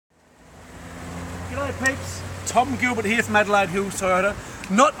G'day peeps, Tom Gilbert here from Adelaide Hills Toyota.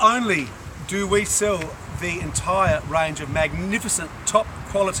 Not only do we sell the entire range of magnificent, top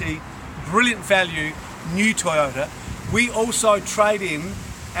quality, brilliant value new Toyota, we also trade in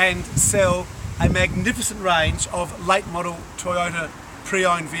and sell a magnificent range of late model Toyota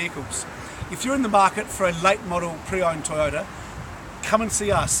pre-owned vehicles. If you're in the market for a late model pre-owned Toyota, come and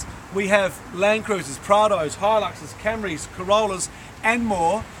see us. We have Land Cruisers, Prados, Hiluxes, Camrys, Corollas and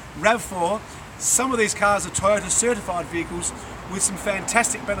more, RAV4. Some of these cars are Toyota certified vehicles with some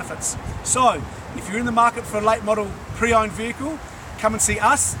fantastic benefits. So, if you're in the market for a late model pre-owned vehicle, come and see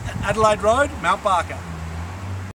us at Adelaide Road, Mount Barker.